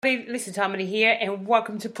Lisa Tamati here, and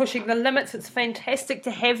welcome to Pushing the Limits. It's fantastic to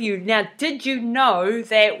have you. Now, did you know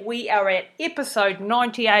that we are at episode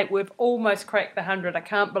 98? We've almost cracked the 100. I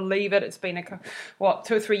can't believe it. It's been 2 or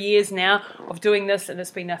 3 years now of doing this, and it's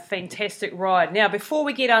been a fantastic ride. Now, before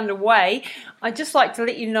we get underway, I'd just like to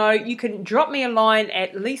let you know you can drop me a line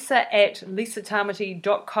at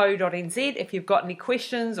lisa@lisatamati.co.nz if you've got any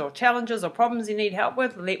questions or challenges or problems you need help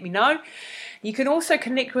with. Let me know. You can also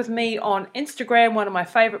connect with me on Instagram, one of my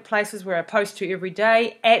favourite places where I post to every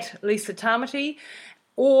day, at Lisa Tamati,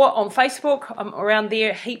 or on Facebook. I'm around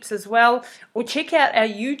there heaps as well. Or check out our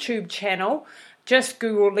YouTube channel. Just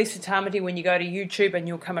Google Lisa Tamati when you go to YouTube and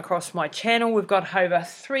you'll come across my channel. We've got over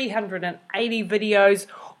 380 videos,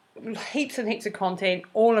 heaps and heaps of content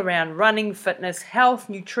all around running, fitness, health,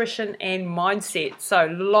 nutrition and mindset. So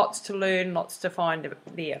lots to learn, lots to find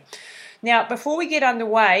there. Now, before we get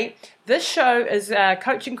underway, this show is a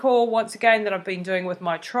coaching call, once again, that I've been doing with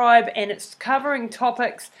my tribe, and it's covering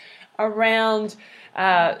topics around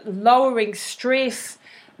lowering stress,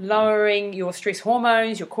 lowering your stress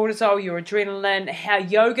hormones, your cortisol, your adrenaline, how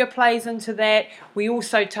yoga plays into that. We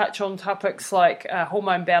also touch on topics like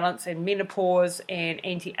hormone balance and menopause and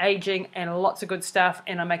anti-aging and lots of good stuff.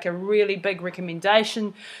 And I make a really big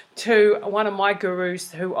recommendation to one of my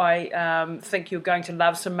gurus who I think you're going to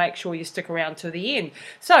love, so make sure you stick around to the end.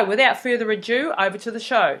 So without further ado, over to the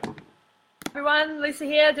show. Everyone, Lisa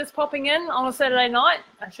here, just popping in on a Saturday night.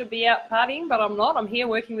 I should be out partying, but I'm not. I'm here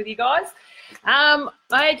working with you guys.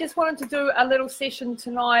 I just wanted to do a little session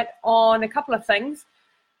tonight on a couple of things.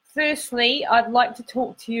 Firstly, I'd like to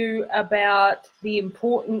talk to you about the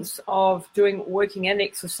importance of doing working in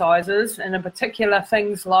exercises, and in particular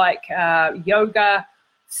things like yoga,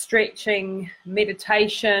 stretching,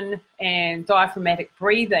 meditation, and diaphragmatic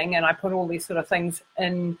breathing. And I put all these sort of things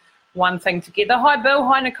in one thing together. Hi, Bill.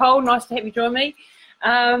 Hi, Nicole. Nice to have you join me.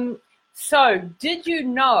 So did you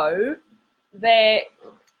know that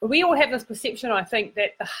we all have this perception, I think,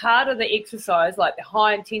 that the harder the exercise, like the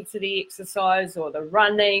high intensity exercise or the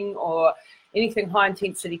running or anything high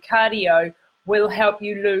intensity cardio, will help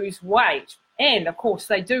you lose weight. And of course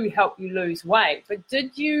they do help you lose weight. But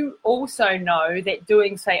did you also know that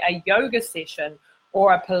doing, say, a yoga session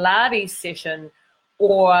or a Pilates session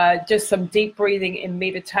or just some deep breathing and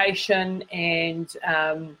meditation and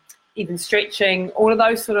even stretching, all of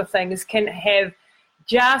those sort of things can have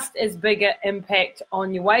just as big an impact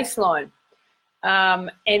on your waistline,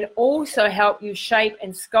 and also help you shape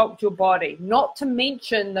and sculpt your body, not to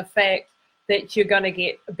mention the fact that you're going to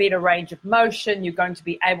get a better range of motion. You're going to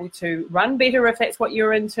be able to run better if that's what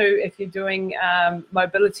you're into, if you're doing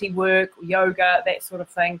mobility work, yoga, that sort of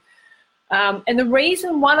thing. And the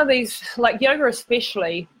reason one of these, like yoga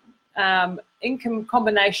especially, in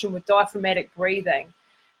combination with diaphragmatic breathing,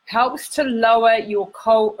 helps to lower your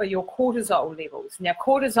cortisol levels. Now,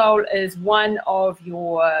 cortisol is one of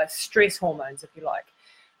your stress hormones, if you like,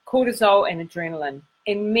 cortisol and adrenaline.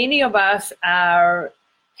 And many of us have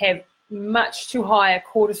much too higher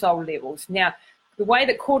cortisol levels. Now, the way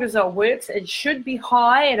that cortisol works, it should be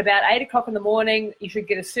high at about 8 o'clock in the morning. You should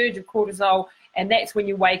get a surge of cortisol, and that's when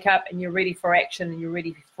you wake up and you're ready for action and you're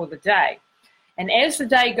ready for the day. And as the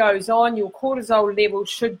day goes on, your cortisol levels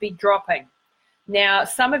should be dropping. Now,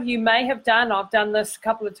 some of you may have done, I've done this a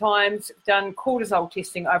couple of times, done cortisol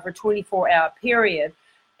testing over a 24-hour period.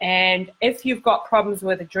 And if you've got problems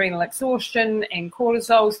with adrenal exhaustion and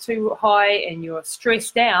cortisol's too high and you're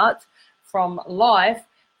stressed out from life,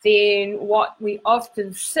 then what we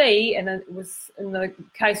often see, and it was in the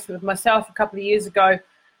case with myself a couple of years ago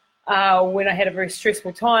when I had a very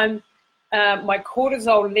stressful time, my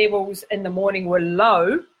cortisol levels in the morning were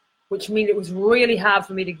low, which meant it was really hard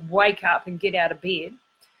for me to wake up and get out of bed.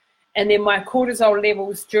 And then my cortisol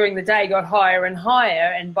levels during the day got higher and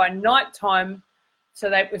higher, and by nighttime, so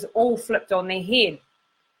that was all flipped on their head.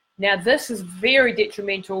 Now, this is very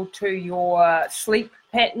detrimental to your sleep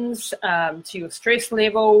patterns, to your stress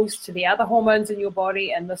levels, to the other hormones in your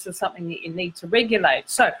body, and this is something that you need to regulate.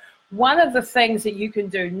 So one of the things that you can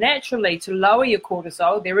do naturally to lower your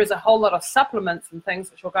cortisol, there is a whole lot of supplements and things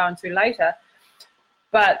which we'll go into later,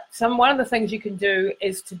 but one of the things you can do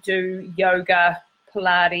is to do yoga,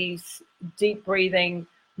 Pilates, deep breathing,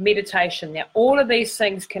 meditation. Now, all of these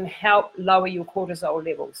things can help lower your cortisol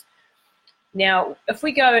levels. Now, if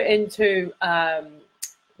we go into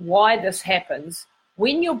why this happens,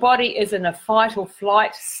 when your body is in a fight or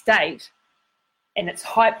flight state and it's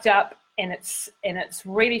hyped up and it's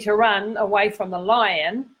ready to run away from the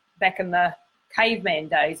lion, back in the caveman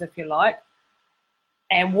days, if you like,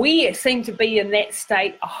 and we seem to be in that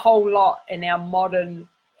state a whole lot in our modern,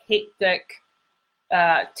 hectic,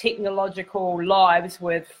 technological lives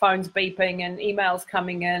with phones beeping and emails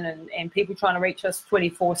coming in and people trying to reach us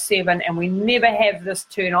 24/7, and we never have this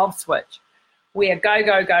turn off switch. We are go,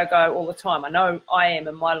 go, go, go all the time. I know I am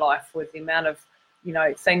in my life with the amount of,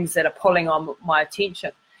 things that are pulling on my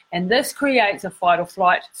attention. And this creates a fight or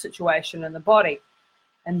flight situation in the body.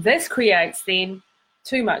 And this creates then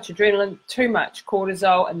too much adrenaline, too much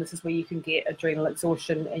cortisol, and this is where you can get adrenal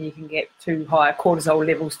exhaustion and you can get too high cortisol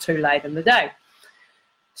levels too late in the day.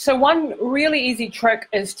 So one really easy trick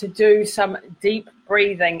is to do some deep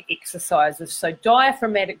breathing exercises. So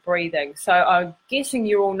diaphragmatic breathing. So I'm guessing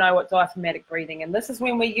you all know what diaphragmatic breathing, and this is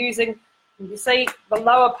when we're using, you see, the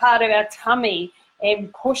lower part of our tummy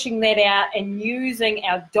and pushing that out and using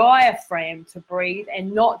our diaphragm to breathe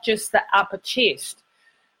and not just the upper chest.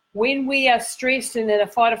 When we are stressed and in a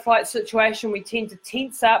fight or flight situation, we tend to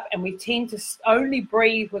tense up and we tend to only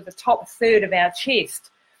breathe with the top third of our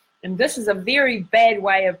chest. And this is a very bad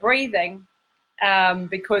way of breathing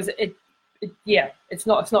because it's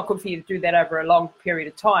not good for you to do that over a long period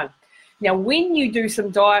of time. Now, when you do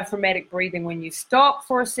some diaphragmatic breathing, when you stop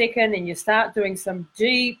for a second and you start doing some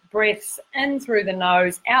deep breaths in through the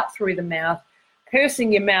nose, out through the mouth,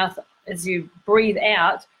 pursing your mouth as you breathe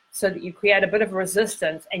out so that you create a bit of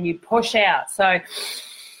resistance and you push out. So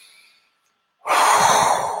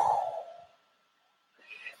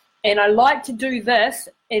and I like to do this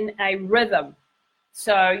in a rhythm.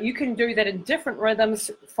 So you can do that in different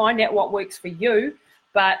rhythms, find out what works for you,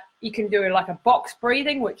 but you can do like a box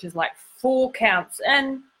breathing, which is like 4 counts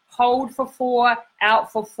in, hold for 4,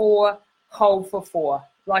 out for 4, hold for 4,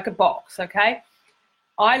 like a box, okay?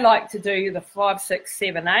 I like to do the 5, 6,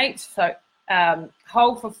 7, 8. So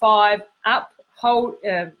hold for 5, up, hold,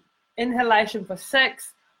 inhalation for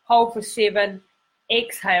 6, hold for 7,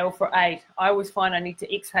 exhale for 8. I always find I need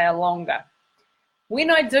to exhale longer.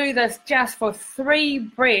 When I do this just for 3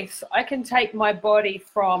 breaths, I can take my body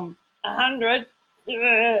from 100,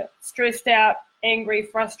 stressed out, angry,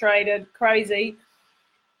 frustrated, crazy,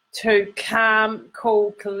 to calm,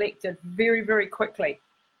 cool, collected very, very quickly.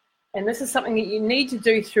 And this is something that you need to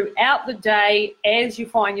do throughout the day as you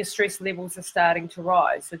find your stress levels are starting to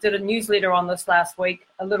rise. I did a newsletter on this last week,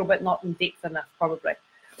 a little bit not in depth enough probably.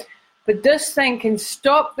 But this thing can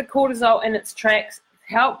stop the cortisol in its tracks,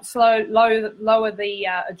 help lower the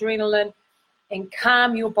adrenaline, and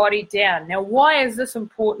calm your body down. Now, why is this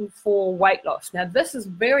important for weight loss? Now, this is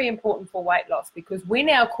very important for weight loss because when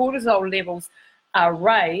our cortisol levels are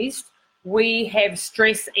raised, we have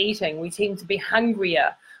stress eating. We tend to be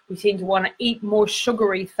hungrier. We tend to want to eat more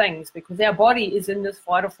sugary things because our body is in this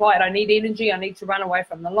fight or flight. I need energy. I need to run away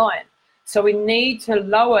from the lion. So we need to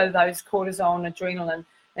lower those cortisol and adrenaline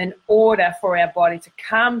in order for our body to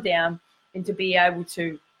calm down and to be able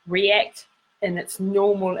to react in its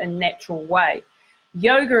normal and natural way.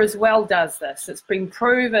 Yoga as well does this. It's been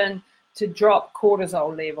proven to drop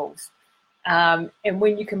cortisol levels. And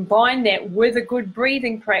when you combine that with a good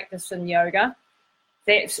breathing practice in yoga,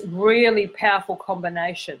 that's really powerful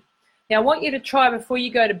combination. Now, I want you to try before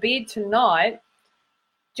you go to bed tonight,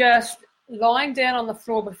 just lying down on the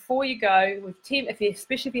floor before you go,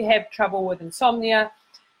 especially if you have trouble with insomnia,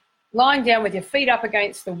 lying down with your feet up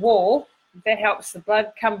against the wall. That helps the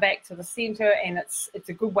blood come back to the center, and it's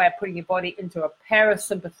a good way of putting your body into a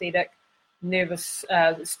parasympathetic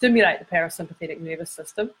stimulate the parasympathetic nervous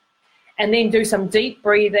system. And then do some deep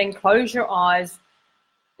breathing, close your eyes.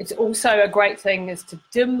 It's also a great thing is to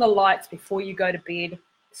dim the lights before you go to bed,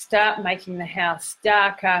 start making the house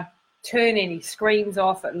darker, turn any screens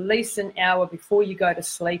off at least an hour before you go to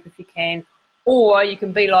sleep if you can. Or you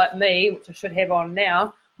can be like me, which I should have on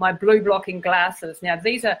now, my blue blocking glasses. Now,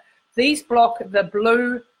 these block the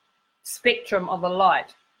blue spectrum of the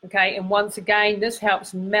light, okay? And once again, this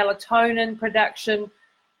helps melatonin production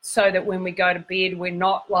so that when we go to bed, we're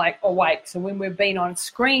not like awake. So when we've been on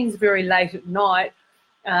screens very late at night,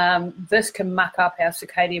 this can muck up our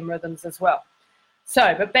circadian rhythms as well.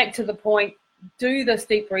 So, but back to the point, do this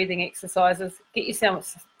deep breathing exercises, get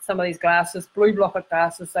yourself some of these glasses, blue blocker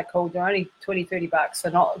glasses, they're called, they're only $20, $30, so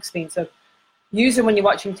not expensive. Use them when you're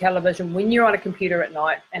watching television, when you're on a computer at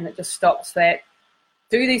night, and it just stops that.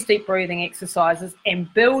 Do these deep breathing exercises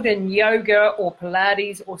and build in yoga or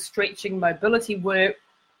Pilates or stretching mobility work,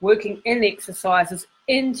 working in exercises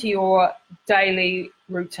into your daily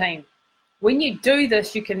routine. When you do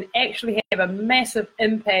this, you can actually have a massive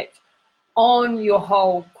impact on your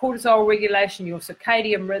whole cortisol regulation, your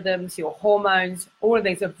circadian rhythms, your hormones. All of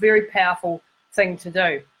these are a very powerful thing to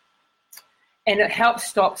do. And it helps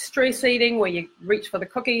stop stress eating, where you reach for the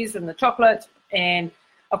cookies and the chocolate, and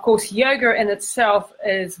Of course, yoga in itself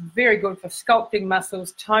is very good for sculpting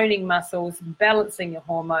muscles, toning muscles, balancing your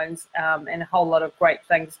hormones, and a whole lot of great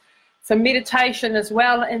things. So meditation as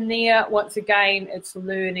well in there. Once again, it's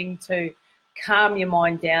learning to calm your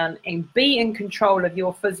mind down and be in control of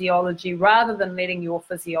your physiology rather than letting your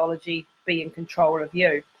physiology be in control of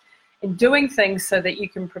you. And doing things so that you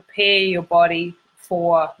can prepare your body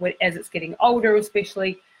for, as it's getting older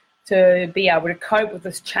especially, to be able to cope with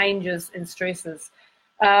these changes and stresses.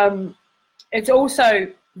 It's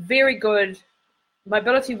also very good,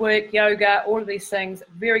 mobility work, yoga, all of these things,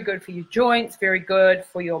 very good for your joints, very good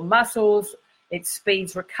for your muscles. It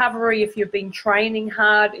speeds recovery if you've been training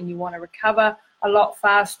hard and you want to recover a lot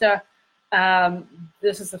faster.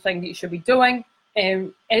 This is the thing that you should be doing.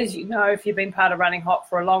 And as you know, if you've been part of Running Hot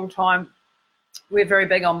for a long time, we're very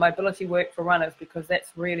big on mobility work for runners because that's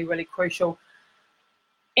really, really crucial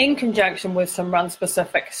in conjunction with some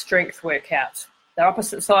run-specific strength workouts. They're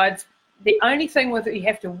opposite sides. The only thing with it you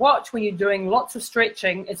have to watch when you're doing lots of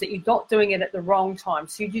stretching is that you're not doing it at the wrong time.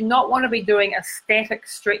 So you do not want to be doing a static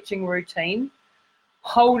stretching routine,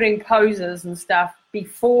 holding poses and stuff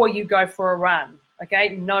before you go for a run. Okay,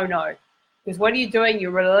 no. Because what are you doing?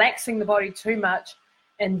 You're relaxing the body too much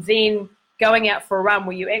and then going out for a run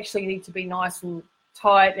where you actually need to be nice and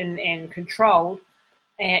tight and controlled,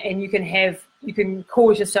 and you can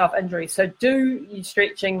cause yourself injury. So do your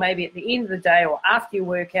stretching maybe at the end of the day or after your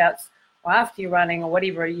workouts or after you're running or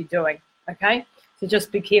whatever you're doing, okay? So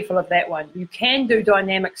just be careful of that one. You can do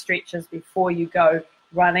dynamic stretches before you go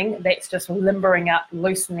running. That's just limbering up,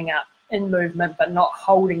 loosening up in movement, but not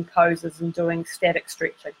holding poses and doing static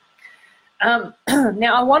stretching. Now,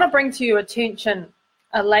 I want to bring to your attention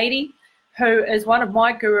a lady who is one of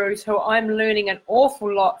my gurus who I'm learning an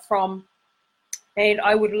awful lot from, and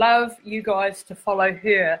I would love you guys to follow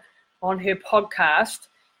her on her podcast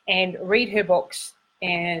and read her books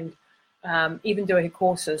and even do her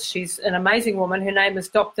courses. She's an amazing woman. Her name is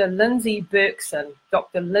Dr. Lindsay Berkson.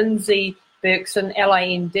 Dr. Lindsay Berkson,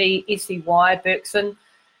 Lindsey Berkson.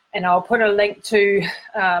 And I'll put a link to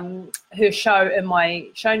her show in my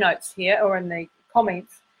show notes here or in the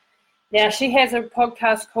comments. Now, she has a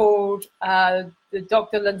podcast called the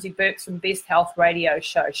Dr. Lindsay Berkson Best Health Radio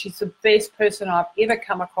Show. She's the best person I've ever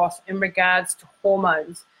come across in regards to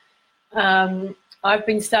hormones. I've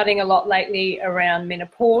been studying a lot lately around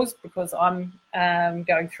menopause because I'm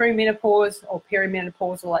going through menopause or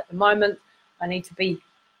perimenopausal at the moment. I need to be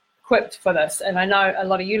equipped for this. And I know a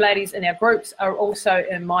lot of you ladies in our groups are also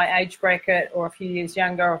in my age bracket or a few years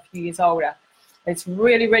younger or a few years older. It's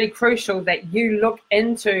really, really crucial that you look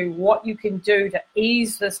into what you can do to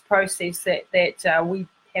ease this process that we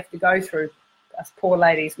have to go through. Us poor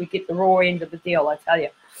ladies, we get the raw end of the deal, I tell you.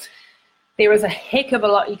 There is a heck of a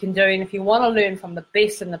lot you can do, and if you want to learn from the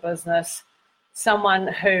best in the business, someone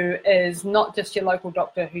who is not just your local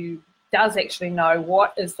doctor who does actually know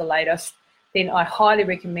what is the latest, then I highly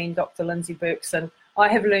recommend Dr. Lindsay Berkson. I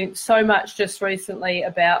have learned so much just recently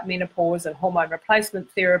about menopause and hormone replacement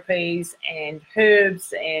therapies and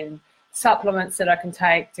herbs and supplements that I can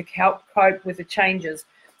take to help cope with the changes.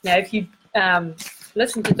 Now, if you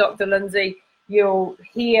listen to Dr. Lindsay, you'll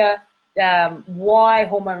hear why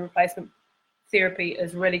hormone replacement therapy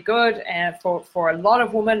is really good and for a lot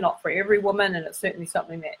of women, not for every woman, and it's certainly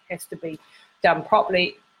something that has to be done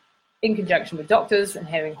properly in conjunction with doctors and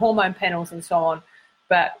having hormone panels and so on.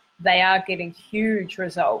 But they are getting huge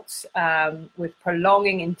results with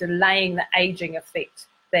prolonging and delaying the aging effect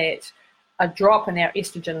that a drop in our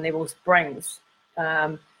estrogen levels brings.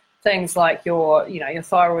 Things like your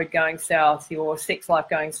thyroid going south, your sex life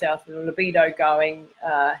going south, your libido going,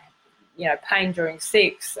 pain during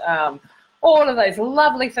sex, all of those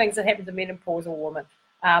lovely things that happen to menopausal women,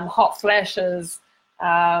 hot flashes,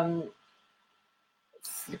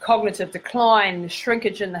 cognitive decline,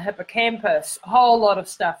 shrinkage in the hippocampus, a whole lot of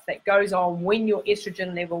stuff that goes on when your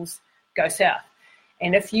estrogen levels go south.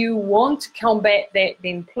 And if you want to combat that,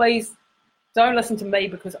 then please don't listen to me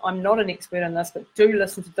because I'm not an expert in this, but do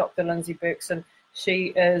listen to Dr. Lindsay Berkson.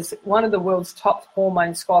 She is one of the world's top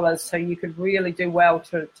hormone scholars, so you could really do well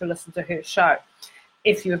to listen to her show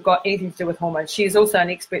if you've got anything to do with hormones. She is also an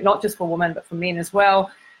expert, not just for women, but for men as well,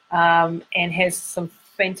 and has some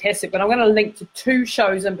fantastic, but I'm going to link to 2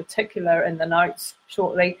 shows in particular in the notes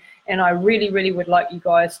shortly, and I really, really would like you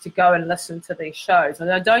guys to go and listen to these shows.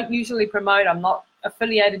 And I don't usually promote, I'm not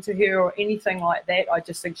affiliated to her or anything like that. I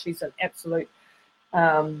just think she's an absolute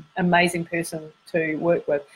amazing person to work with.